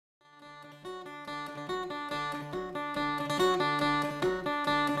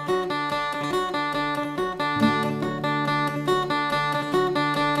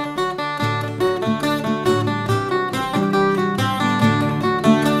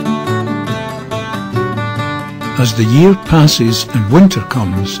As the year passes and winter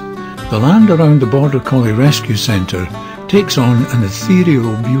comes, the land around the Border Collie Rescue Centre takes on an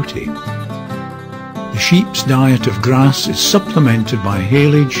ethereal beauty. The sheep's diet of grass is supplemented by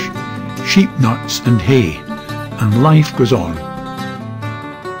haylage, sheep nuts and hay, and life goes on.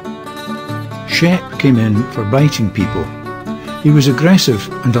 Shep came in for biting people. He was aggressive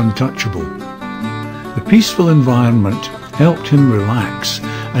and untouchable. The peaceful environment helped him relax,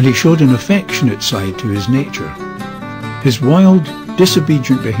 and he showed an affectionate side to his nature. His wild,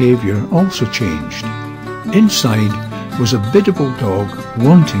 disobedient behaviour also changed. Inside was a biddable dog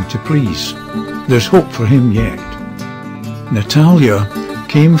wanting to please. There's hope for him yet. Natalia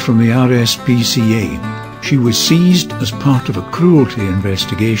came from the RSPCA. She was seized as part of a cruelty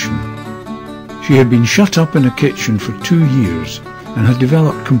investigation. She had been shut up in a kitchen for 2 years and had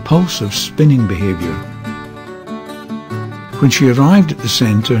developed compulsive spinning behaviour. When she arrived at the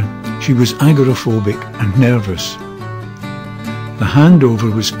centre, she was agoraphobic and nervous. The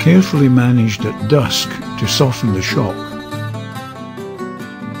handover was carefully managed at dusk to soften the shock.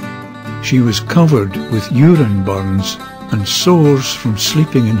 She was covered with urine burns and sores from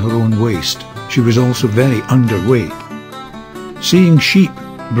sleeping in her own waste. She was also very underweight. Seeing sheep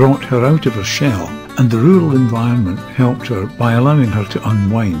brought her out of her shell, and the rural environment helped her by allowing her to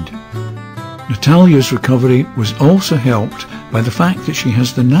unwind. Natalia's recovery was also helped by the fact that she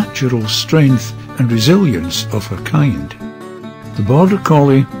has the natural strength and resilience of her kind. The Border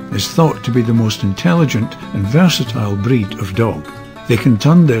Collie is thought to be the most intelligent and versatile breed of dog. They can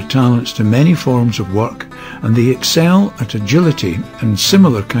turn their talents to many forms of work, and they excel at agility and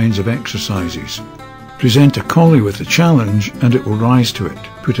similar kinds of exercises. Present a collie with a challenge and it will rise to it.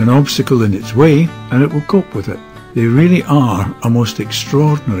 Put an obstacle in its way and it will cope with it. They really are a most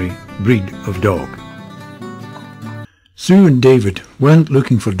extraordinary breed of dog. Sue and David weren't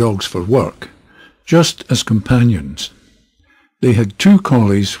looking for dogs for work, just as companions. They had 2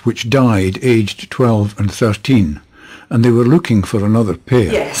 collies which died aged 12 and 13, and they were looking for another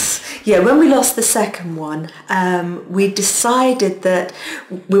pair. Yes, yeah, when we lost the second one, we decided that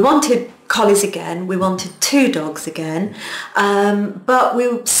we wanted collies again, we wanted 2 dogs again, but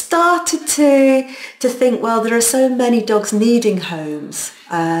we started to think, well, there are so many dogs needing homes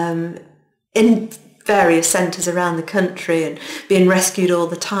in various centres around the country and being rescued all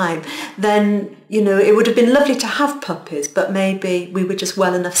the time, then, you know, it would have been lovely to have puppies, but maybe we were just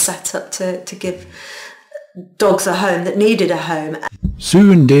well enough set up to give dogs a home that needed a home.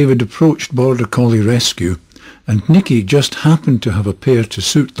 Sue and David approached Border Collie Rescue, and Nikki just happened to have a pair to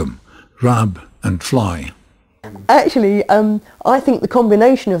suit them, Rab and Fly. Actually, I think the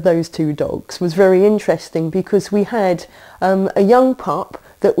combination of those 2 dogs was very interesting because we had a young pup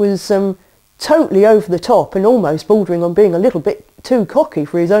that was totally over the top and almost bordering on being a little bit too cocky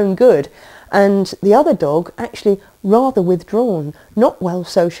for his own good, and the other dog actually rather withdrawn, not well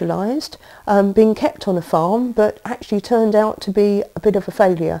socialised, being kept on a farm, but actually turned out to be a bit of a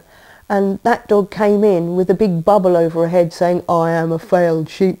failure. And that dog came in with a big bubble over her head saying, "I am a failed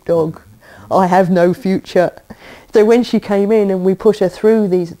sheepdog. I have no future." So when she came in and we put her through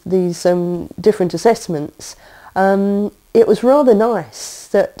these different assessments, it was rather nice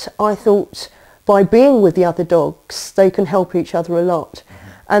that I thought by being with the other dogs they can help each other a lot.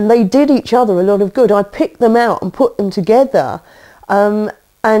 And they did each other a lot of good. I picked them out and put them together,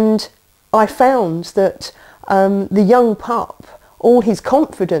 and I found that the young pup, all his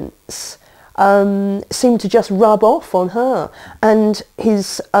confidence seemed to just rub off on her, and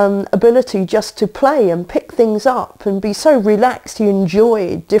his ability just to play and pick things up and be so relaxed. He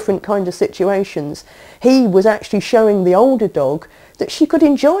enjoyed different kinds of situations. He was actually showing the older dog that she could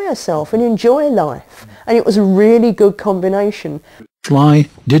enjoy herself and enjoy life, and it was a really good combination. Fly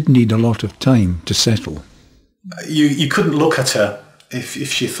did need a lot of time to settle. You couldn't look at her.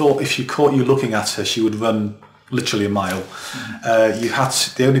 If she caught you looking at her, she would run literally a mile.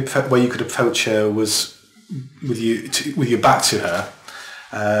 The only way you could approach her was with your back to her,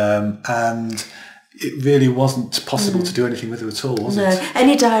 and it really wasn't possible to do anything with her at all, was it? No,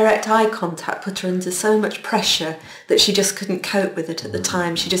 any direct eye contact put her under so much pressure that she just couldn't cope with it at the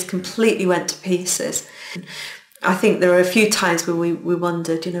time. She just completely went to pieces. I think there were a few times when we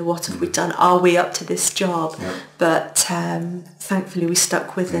wondered, you know, what have we done? Are we up to this job? Yeah. But thankfully we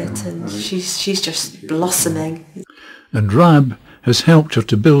stuck with it, and she's just blossoming. And Rab has helped her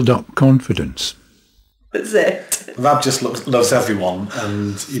to build up confidence. That's it. Rab just loves everyone,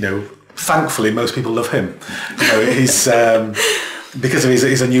 and, you know, thankfully most people love him. You know, he's because of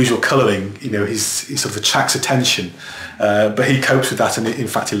his unusual colouring, you know, he sort of attracts attention, but he copes with that, and in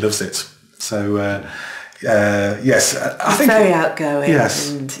fact he loves it. So. Yes, I think very outgoing.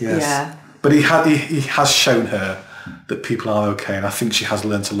 Yes, and yes. Yeah, But he has shown her that people are okay, and I think she has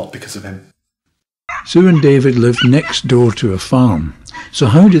learnt a lot because of him. Sue and David live next door to a farm, so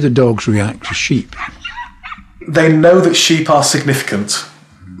how do the dogs react to sheep? They know that sheep are significant,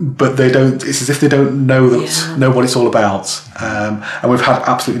 but they don't. It's as if they don't know what it's all about, and we've had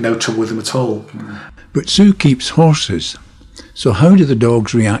absolutely no trouble with them at all. But Sue keeps horses, so how do the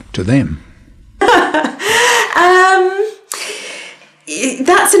dogs react to them?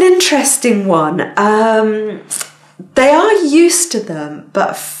 That's an interesting one. They are used to them,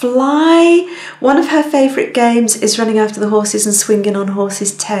 but Fly, one of her favourite games is running after the horses and swinging on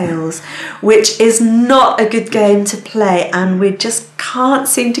horses' tails, which is not a good game to play, and we just can't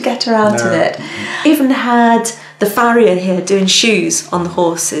seem to get her out of it. Even had the farrier here doing shoes on the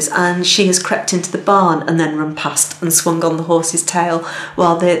horses, and she has crept into the barn and then run past and swung on the horse's tail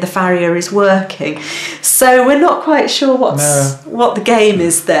while the farrier is working. So we're not quite sure what the game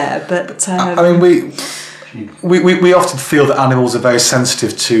is there, but I mean, we often feel that animals are very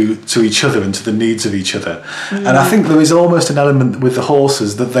sensitive to each other and to the needs of each other. And I think there is almost an element with the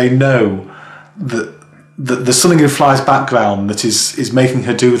horses that they know that there's something in Fly's background that is making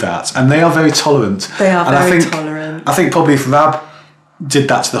her do that. And they are very tolerant. They are very tolerant. I think probably if Rab did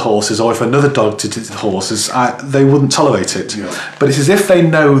that to the horses, or if another dog did it to the horses, they wouldn't tolerate it. Yeah. But it's as if they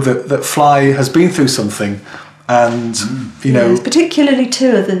know that Fly has been through something. And you know, particularly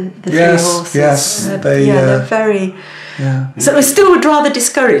two of the three horses. Yes, they're very. Yeah. So we still would rather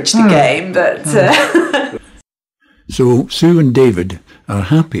discourage the game, but. So Sue and David are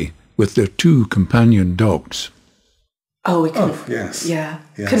happy with their 2 companion dogs. Oh, we couldn't. Oh, yes. Yeah,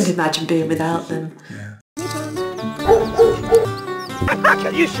 yes. Couldn't imagine being without them. Yeah.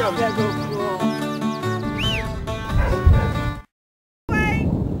 Can you shove that go?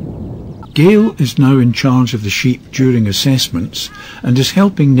 Gael is now in charge of the sheep during assessments and is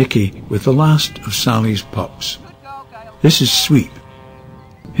helping Nicky with the last of Sally's pups. This is Sweep.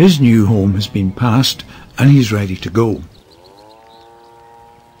 His new home has been passed and he's ready to go.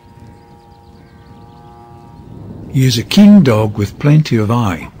 He is a keen dog with plenty of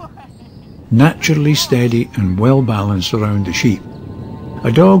eye, naturally steady and well balanced around the sheep.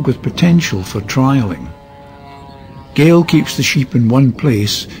 A dog with potential for trialling. Gael keeps the sheep in one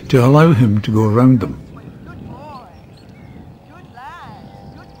place to allow him to go around them.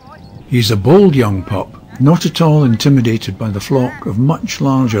 He's a bold young pup, not at all intimidated by the flock of much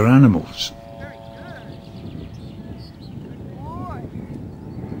larger animals.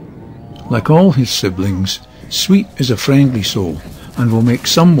 Like all his siblings, Sweep is a friendly soul and will make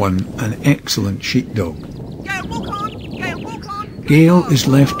someone an excellent sheepdog. Gael is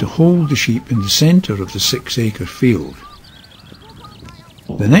left to hold the sheep in the centre of the 6-acre field.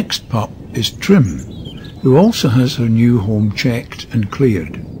 The next pup is Trim, who also has her new home checked and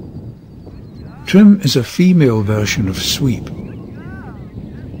cleared. Trim is a female version of Sweep.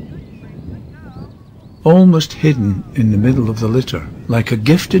 Almost hidden in the middle of the litter, like a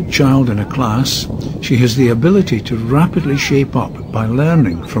gifted child in a class, she has the ability to rapidly shape up by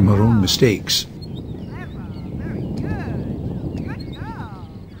learning from her own mistakes.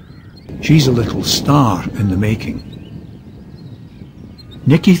 She's a little star in the making.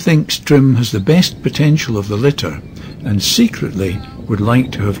 Nicky thinks Trim has the best potential of the litter and secretly would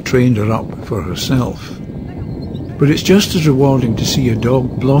like to have trained her up for herself. But it's just as rewarding to see a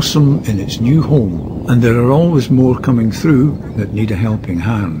dog blossom in its new home, and there are always more coming through that need a helping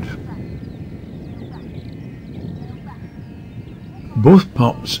hand. Both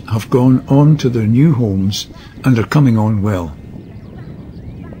pups have gone on to their new homes and are coming on well.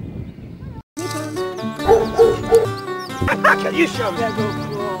 Can you shove that go?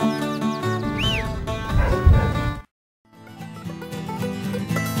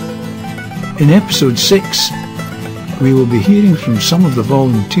 In episode 6, we will be hearing from some of the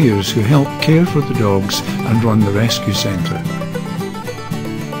volunteers who help care for the dogs and run the rescue centre.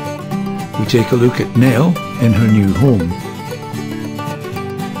 We take a look at Nell in her new home.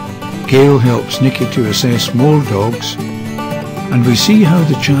 Gael helps Nicky to assess more dogs, and we see how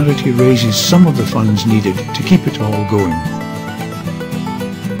the charity raises some of the funds needed to keep it all going.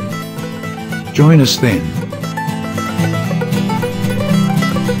 Join us then